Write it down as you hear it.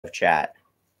chat.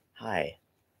 Hi.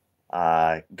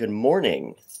 Good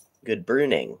morning. Good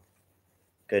bruning.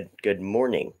 Good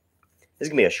morning. This is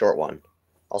gonna be a short one.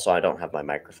 Also, I don't have my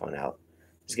microphone out.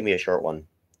 This is gonna be a short one.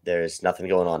 There's nothing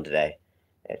going on today.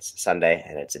 It's Sunday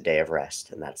and it's a day of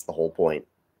rest, and that's the whole point.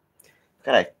 I've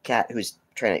got a cat who's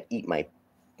trying to eat my.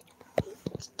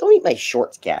 Don't eat my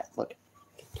shorts, cat. Look,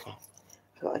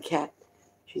 I've got a cat.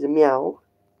 She's a meow,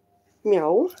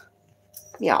 meow,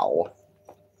 meow.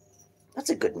 That's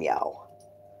a good meow.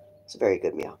 It's a very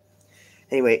good meow.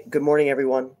 Anyway, good morning,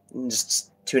 everyone. I'm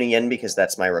just tuning in because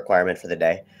that's my requirement for the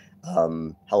day.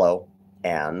 Hello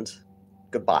and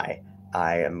goodbye.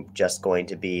 I am just going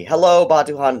to be hello,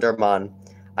 Batuhan Derman.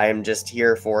 I am just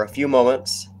here for a few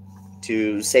moments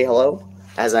to say hello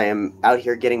as I am out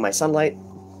here getting my sunlight,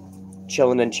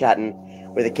 chilling and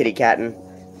chatting with a kitty cattin,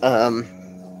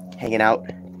 hanging out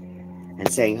and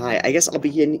saying hi. I guess I'll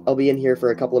be in here for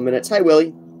a couple of minutes. Hi,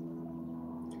 Willie.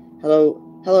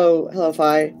 Hello,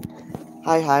 Fi.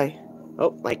 Hi.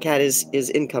 Oh, my cat is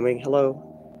incoming.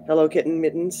 Hello, kitten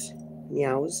mittens,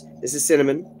 meows. This is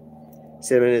Cinnamon.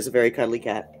 Cinnamon is a very cuddly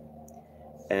cat,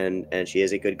 and she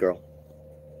is a good girl.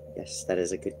 Yes, that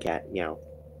is a good cat. Meow.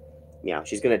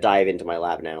 She's gonna dive into my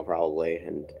lap now, probably,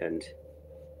 and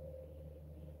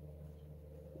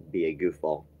be a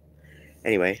goofball.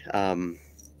 Anyway,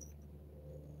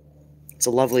 it's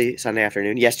a lovely Sunday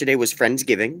afternoon. Yesterday was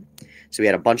Friendsgiving, so we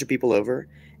had a bunch of people over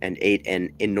and ate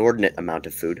an inordinate amount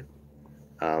of food.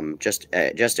 Just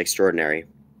extraordinary.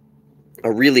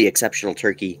 A really exceptional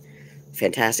turkey,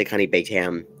 fantastic honey baked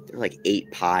ham. There were like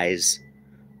 8 pies.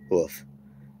 Oof.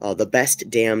 The best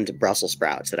damned Brussels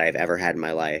sprouts that I've ever had in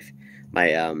my life.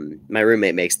 My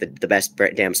roommate makes the best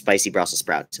damn spicy Brussels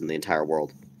sprouts in the entire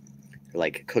world. They're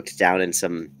like cooked down in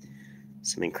some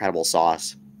incredible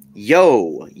sauce.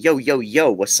 Yo,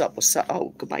 what's up?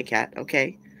 Oh, goodbye, cat.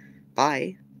 Okay,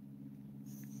 bye,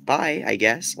 I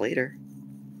guess later.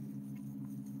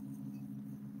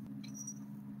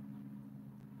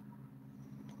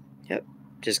 Yep,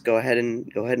 just go ahead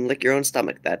and lick your own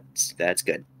stomach. That's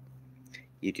good.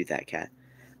 You do that, cat.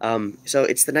 So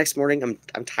it's the next morning.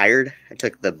 I'm tired. I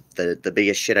took the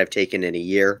biggest shit I've taken in a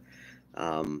year.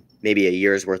 Maybe a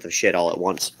year's worth of shit all at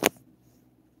once.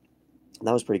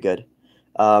 That was pretty good.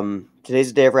 Today's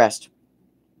a day of rest.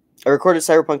 I recorded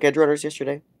Cyberpunk Edge Runners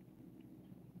yesterday.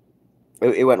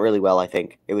 It went really well, I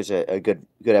think. It was a good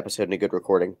episode and a good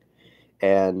recording.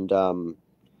 And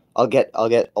I'll get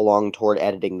along toward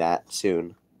editing that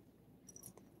soon.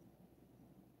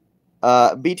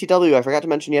 BTW, I forgot to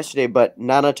mention yesterday, but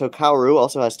Nana Tokauru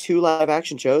also has 2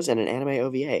 live-action shows and an anime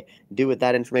OVA. Do with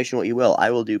that information what you will. I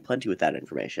will do plenty with that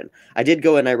information. I did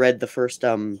go and I read the first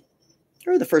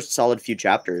solid few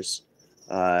chapters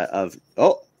of...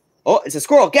 Oh, it's a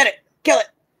squirrel! Get it! Kill it!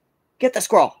 Get the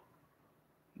squirrel!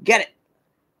 Get it!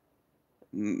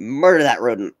 Murder that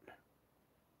rodent!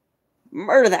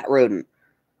 Murder that rodent!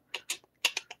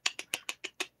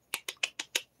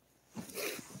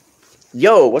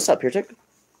 Yo, what's up, Peertick?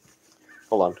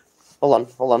 Hold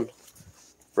on.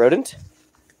 Rodent?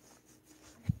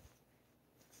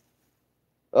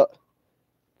 Oh,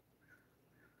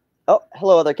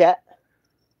 hello, other cat.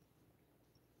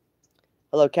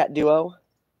 Hello, cat duo.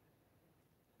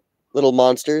 Little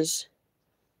monsters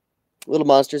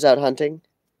out hunting.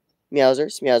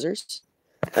 Meowsers.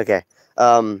 Okay.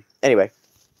 Anyway.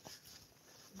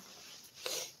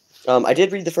 I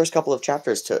did read the first couple of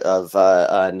chapters of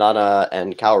Nana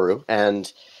and Kaoru,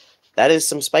 and that is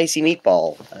some spicy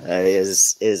meatball.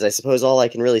 Is I suppose all I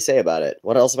can really say about it.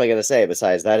 What else am I going to say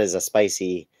besides that is a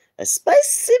spicy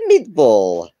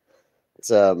meatball?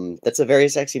 That's a very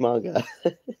sexy manga,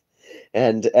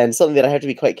 and something that I have to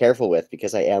be quite careful with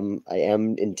because I am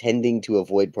intending to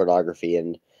avoid pornography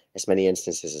in as many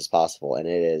instances as possible, and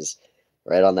it is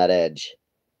right on that edge.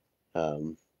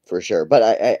 For sure, but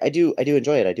I do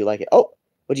enjoy it. I do like it. Oh,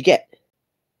 what'd you get?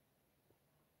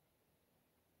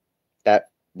 That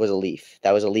was a leaf.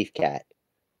 That was a leaf cat.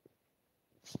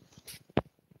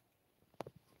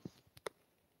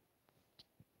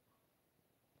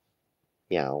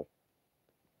 Meow.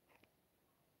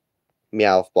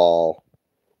 Meowth ball.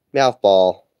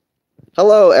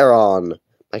 Hello, Aaron.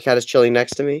 My cat is chilling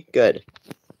next to me. Good.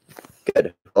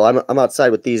 Well, I'm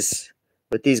outside with these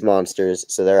monsters,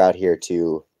 so they're out here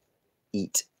to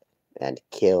eat and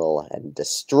kill and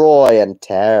destroy and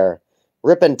tear,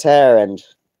 rip and tear and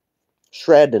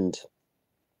shred and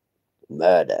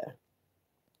murder.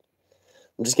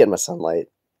 I'm just getting my sunlight,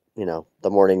 the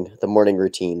morning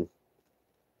routine,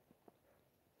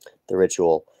 the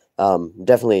ritual.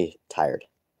 Definitely tired.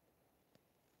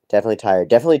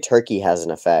 Definitely turkey has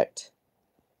an effect.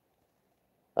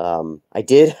 I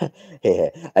did,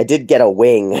 I did get a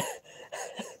wing.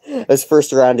 I was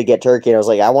first around to get turkey, and I was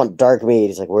like, I want dark meat.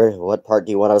 He's like, what part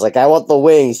do you want? I was like, I want the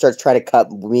wing. He starts trying to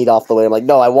cut meat off the wing. I'm like,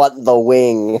 no, I want the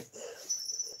wing.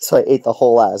 So I ate the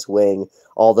whole ass wing,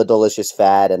 all the delicious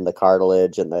fat and the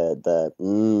cartilage and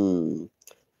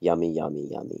yummy, yummy,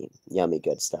 yummy, yummy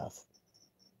good stuff.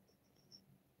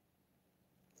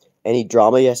 Any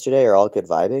drama yesterday or all good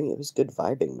vibing? It was good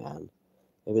vibing, man.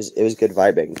 It was good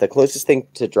vibing. The closest thing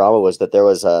to drama was that there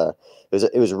was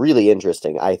it was really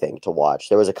interesting, I think, to watch.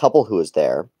 There was a couple who was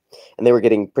there, and they were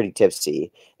getting pretty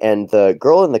tipsy, and the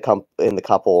girl in the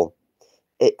couple,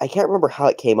 I can't remember how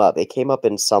it came up. It came up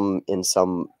in some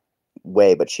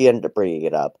way, but she ended up bringing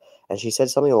it up, and she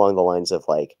said something along the lines of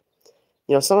like,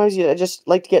 sometimes you just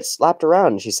like to get slapped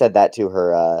around. And she said that to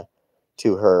her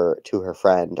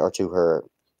friend or to her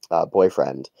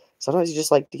boyfriend. Sometimes you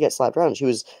just like to get slapped around. She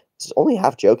was only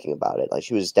half joking about it. Like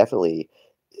she was definitely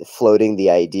floating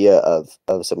the idea of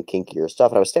some kinkier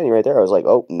stuff. And I was standing right there. I was like,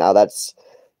 oh, now that's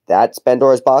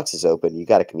Pandora's box is open. You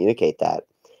got to communicate that.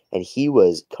 And he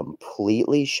was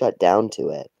completely shut down to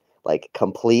it. Like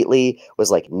completely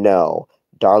was like, no,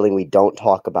 darling, we don't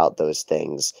talk about those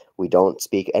things. We don't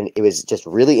speak. And it was just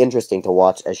really interesting to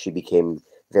watch as she became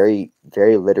very,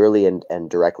 very literally and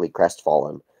directly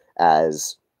crestfallen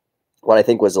as what I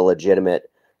think was a legitimate,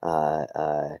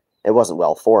 it wasn't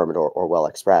well formed or well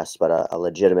expressed, but a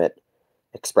legitimate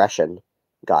expression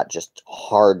got just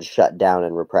hard shut down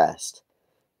and repressed.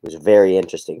 It was very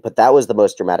interesting. But that was the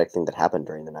most dramatic thing that happened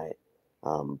during the night,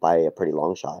 by a pretty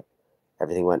long shot.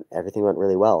 Everything went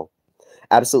really well.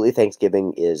 Absolutely,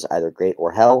 Thanksgiving is either great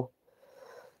or hell.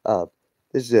 Uh,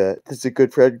 this is a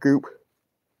good friend group.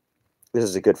 This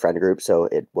is a good friend group, so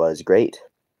it was great.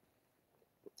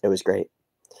 It was great.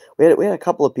 We had a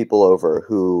couple of people over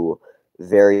who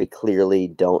very clearly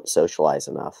don't socialize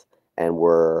enough, and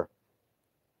were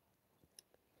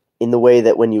in the way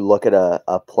that when you look at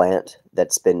a plant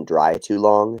that's been dry too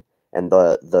long and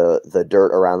the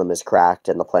dirt around them is cracked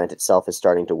and the plant itself is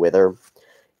starting to wither,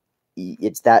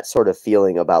 it's that sort of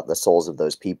feeling about the souls of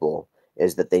those people,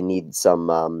 is that they need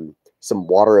some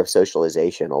water of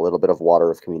socialization, a little bit of water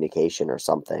of communication or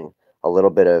something, a little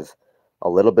bit of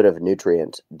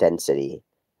nutrient density,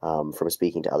 from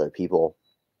speaking to other people,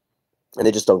 and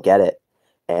they just don't get it.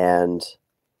 And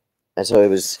so it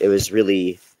was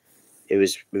really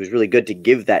good to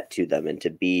give that to them and to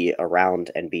be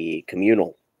around and be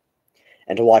communal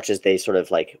and to watch as they sort of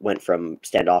like went from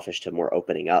standoffish to more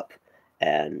opening up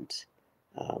and,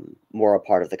 more a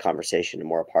part of the conversation and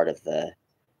more a part of the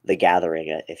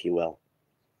gathering, if you will.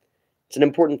 It's an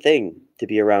important thing to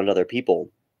be around other people,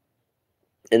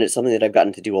 and it's something that I've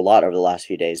gotten to do a lot over the last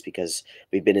few days because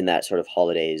we've been in that sort of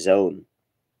holiday zone.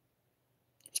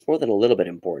 It's more than a little bit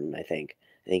important, I think.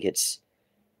 I think it's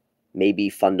maybe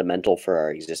fundamental for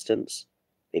our existence,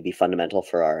 maybe fundamental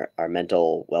for our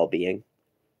mental well-being.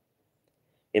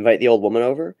 Invite the old woman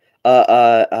over.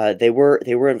 They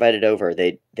were invited over.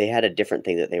 They had a different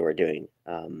thing that they were doing,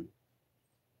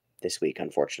 this week,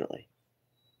 unfortunately.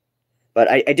 But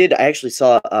I actually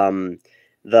saw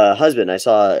the husband. I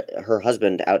saw her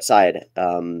husband outside,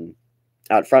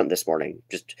 out front this morning.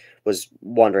 Just was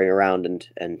wandering around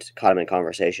and caught him in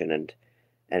conversation and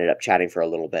ended up chatting for a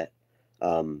little bit.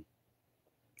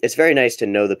 It's very nice to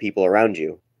know the people around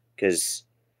you because,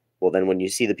 well, then when you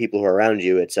see the people who are around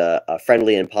you, it's a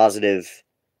friendly and positive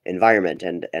environment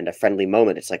and a friendly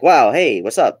moment. It's like, wow, hey,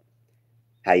 what's up?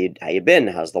 How you been?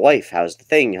 How's the wife? How's the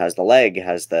thing? How's the leg?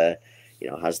 How's the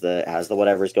how's the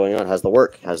whatever's going on? How's the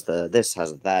work? How's the this?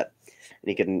 How's that?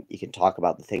 And you can talk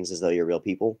about the things as though you're real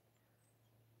people,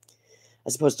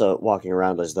 as opposed to walking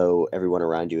around as though everyone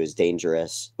around you is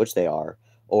dangerous, which they are,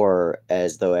 or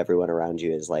as though everyone around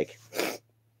you is like,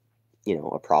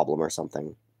 a problem or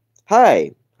something.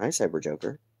 Hi, Cyber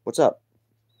Joker. What's up?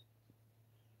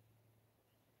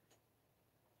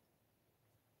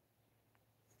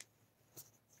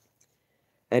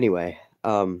 Anyway,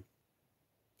 I'm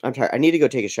tired. I need to go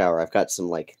take a shower. I've got some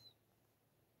like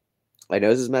my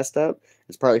nose is messed up.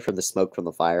 It's partly from the smoke from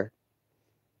the fire.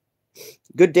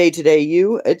 Good day today,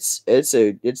 you. It's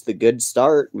the good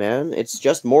start, man. It's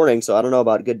just morning, so I don't know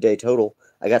about good day total.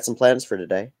 I got some plans for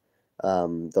today.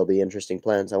 There'll be interesting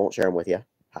plans. I won't share them with you.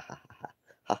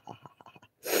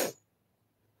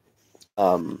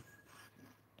 um,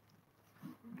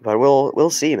 but we'll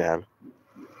see, man.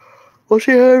 We'll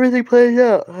see how everything plays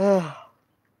out.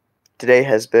 Today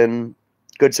has been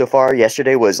good so far.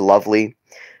 Yesterday was lovely.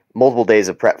 Multiple days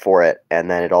of prep for it, and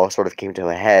then it all sort of came to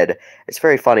a head. It's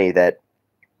very funny that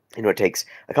it takes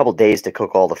a couple days to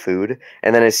cook all the food,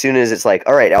 and then as soon as it's like,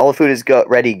 all right, all the food is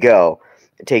ready, go.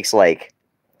 It takes like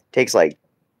Takes like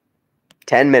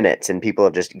 10 minutes and people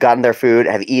have just gotten their food,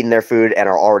 have eaten their food, and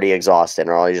are already exhausted and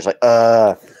are already just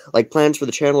like plans for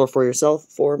the channel or for yourself?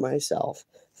 For myself.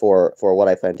 For what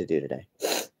I plan to do today.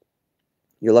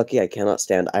 You're lucky I cannot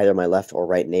stand either my left or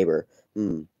right neighbor.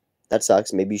 That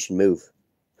sucks. Maybe you should move.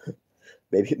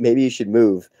 maybe you should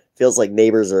move. Feels like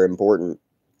neighbors are important.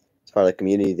 It's part of the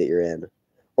community that you're in.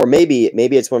 Or maybe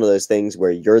it's one of those things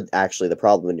where you're actually the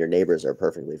problem and your neighbors are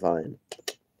perfectly fine.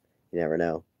 You never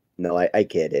know. No, I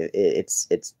kid. It's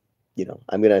you know,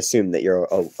 I'm gonna assume that you're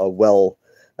a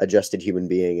well-adjusted human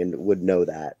being and would know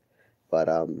that, but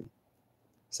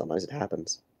sometimes it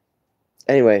happens.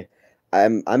 Anyway,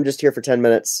 I'm just here for 10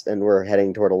 minutes and we're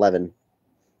heading toward 11.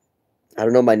 I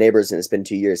don't know my neighbors and it's been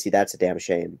 2 years. See, that's a damn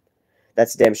shame.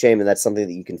 That's a damn shame, and that's something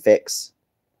that you can fix.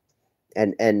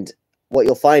 And what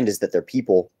you'll find is that they're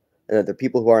people, and that they're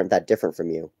people who aren't that different from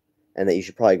you, and that you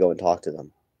should probably go and talk to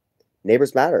them.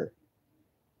 Neighbors matter.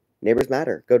 Neighbors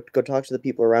matter. Go talk to the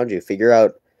people around you. Figure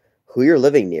out who you're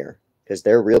living near, because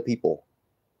they're real people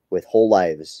with whole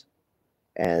lives.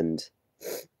 And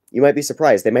you might be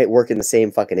surprised. They might work in the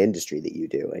same fucking industry that you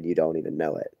do, and you don't even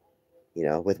know it. You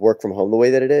know, with work from home the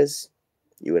way that it is,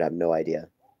 you would have no idea.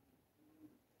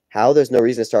 How? There's no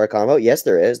reason to start a convo? Yes,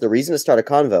 there is. The reason to start a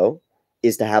convo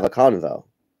is to have a convo.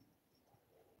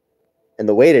 And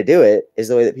the way to do it is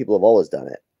the way that people have always done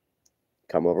it.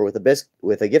 Come over with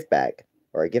a gift bag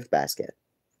or a gift basket.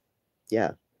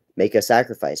 Yeah. Make a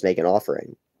sacrifice. Make an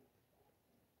offering.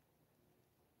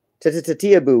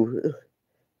 Tia Boo.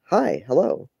 Hi.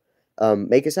 Hello.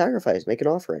 Make a sacrifice. Make an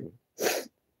offering.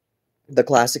 The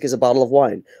classic is a bottle of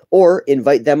wine. Or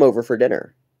invite them over for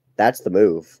dinner. That's the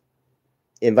move.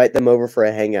 Invite them over for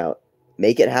a hangout.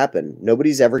 Make it happen.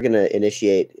 Nobody's ever going to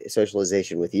initiate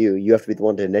socialization with you. You have to be the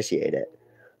one to initiate it.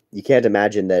 You can't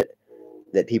imagine that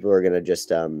people are going to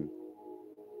just...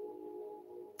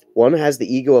 One has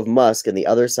the ego of Musk, and the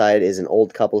other side is an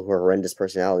old couple who are horrendous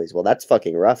personalities. Well, that's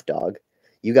fucking rough, dog.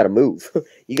 You got to move.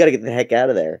 You got to get the heck out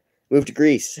of there. Move to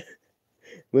Greece.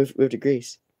 Move to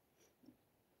Greece.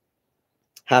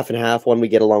 Half and half. One we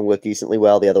get along with decently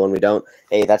well, the other one we don't.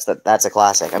 Hey, that's a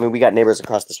classic. I mean, we got neighbors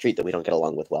across the street that we don't get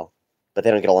along with well. But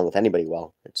they don't get along with anybody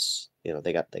well. It's, you know,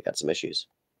 they got some issues.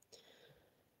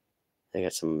 They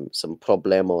got some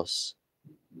problemos.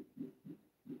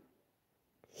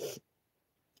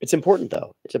 It's important,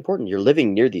 though. It's important. You're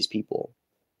living near these people.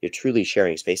 You're truly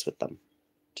sharing space with them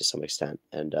to some extent.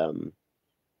 And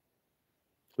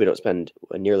we don't spend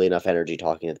nearly enough energy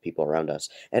talking to the people around us.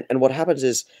 And what happens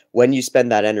is when you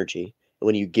spend that energy,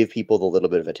 when you give people the little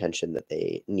bit of attention that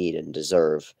they need and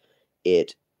deserve,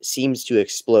 it seems to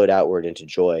explode outward into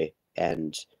joy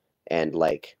and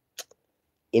like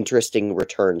interesting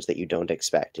returns that you don't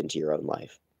expect into your own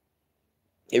life.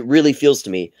 It really feels to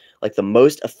me like the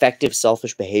most effective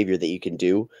selfish behavior that you can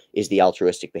do is the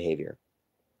altruistic behavior.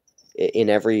 In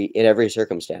every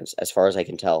circumstance, as far as I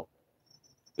can tell,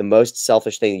 the most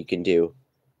selfish thing you can do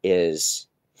is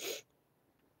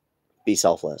be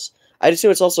selfless. I'd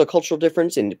assume it's also a cultural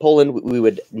difference. In Poland, we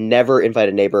would never invite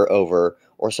a neighbor over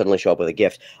or suddenly show up with a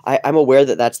gift. I'm aware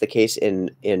that that's the case in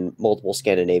multiple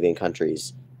Scandinavian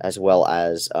countries, as well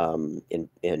as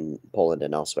in Poland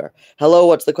and elsewhere. Hello,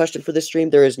 what's the question for this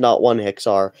stream? There is not one,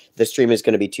 Hixar. This stream is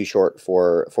going to be too short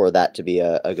for that to be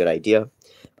a good idea.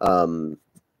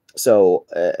 So,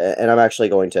 and I'm actually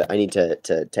going to, I need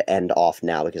to end off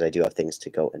now because I do have things to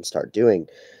go and start doing.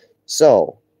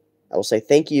 So, I will say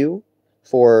thank you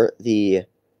for the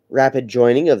rapid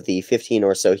joining of the 15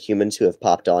 or so humans who have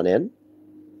popped on in.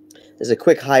 There's a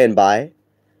quick hi and bye.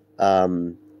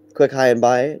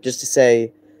 Just to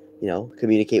say, you know,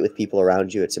 communicate with people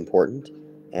around you. It's important.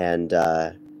 And,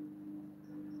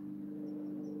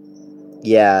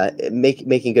 yeah,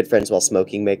 making good friends while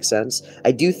smoking makes sense.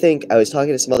 I do think, I was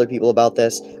talking to some other people about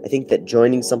this, I think that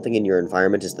joining something in your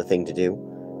environment is the thing to do.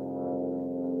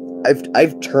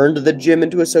 I've turned the gym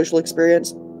into a social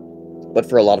experience, but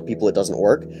for a lot of people it doesn't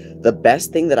work. The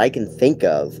best thing that I can think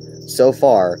of so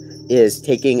far is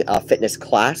taking a fitness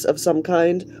class of some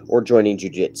kind, or joining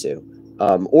jiu-jitsu,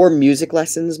 or music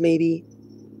lessons maybe,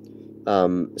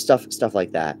 stuff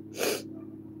like that.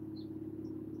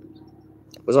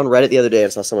 I was on Reddit the other day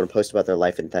and saw someone post about their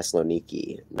life in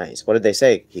Thessaloniki. Nice. What did they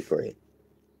say, Hikori?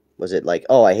 Was it like,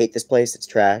 oh, I hate this place, it's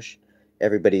trash,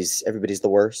 everybody's the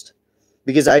worst?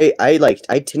 Because I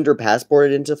Tinder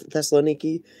passported into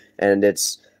Thessaloniki, and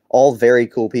it's all very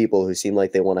cool people who seem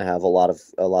like they want to have a lot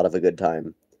of a good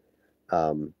time.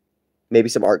 Maybe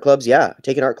some art clubs, yeah.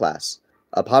 Take an art class,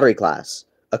 a pottery class,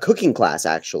 a cooking class.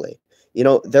 Actually, you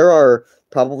know, there are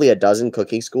probably a dozen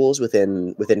cooking schools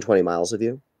within 20 miles of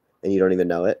you, and you don't even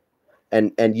know it.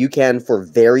 And you can, for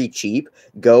very cheap,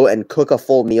 go and cook a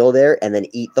full meal there and then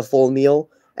eat the full meal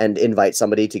and invite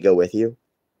somebody to go with you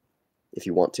if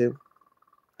you want to.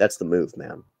 That's the move,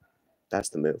 man. That's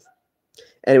the move.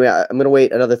 Anyway, I'm going to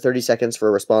wait another 30 seconds for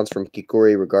a response from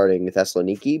Kikuri regarding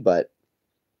Thessaloniki, but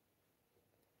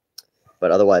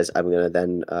otherwise I'm going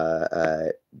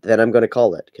to then I'm going to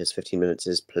call it, because 15 minutes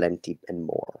is plenty and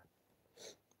more.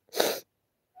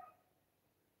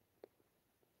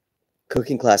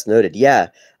 Cooking class noted. Yeah.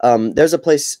 There's a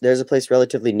place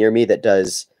relatively near me that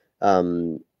does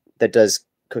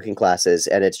cooking classes,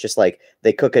 and it's just like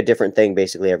they cook a different thing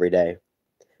basically every day.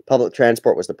 Public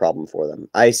transport was the problem for them.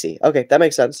 I see. Okay, that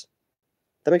makes sense.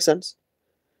 That makes sense.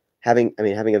 Having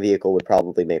a vehicle would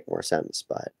probably make more sense,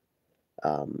 but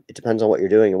it depends on what you're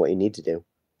doing and what you need to do.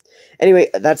 Anyway,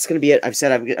 that's going to be it. I've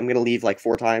said I'm going to leave like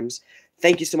 4 times.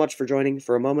 Thank you so much for joining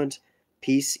for a moment.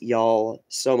 Peace, y'all,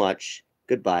 so much.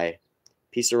 Goodbye.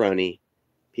 Peace-a-roni.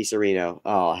 Peace-a-reno.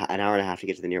 Oh, an hour and a half to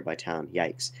get to the nearby town.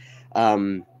 Yikes.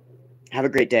 Have a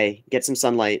great day. Get some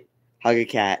sunlight. Hug a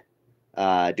cat.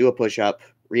 Do a push-up.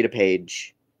 Read a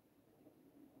page.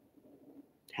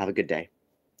 Have a good day.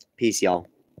 Peace, y'all.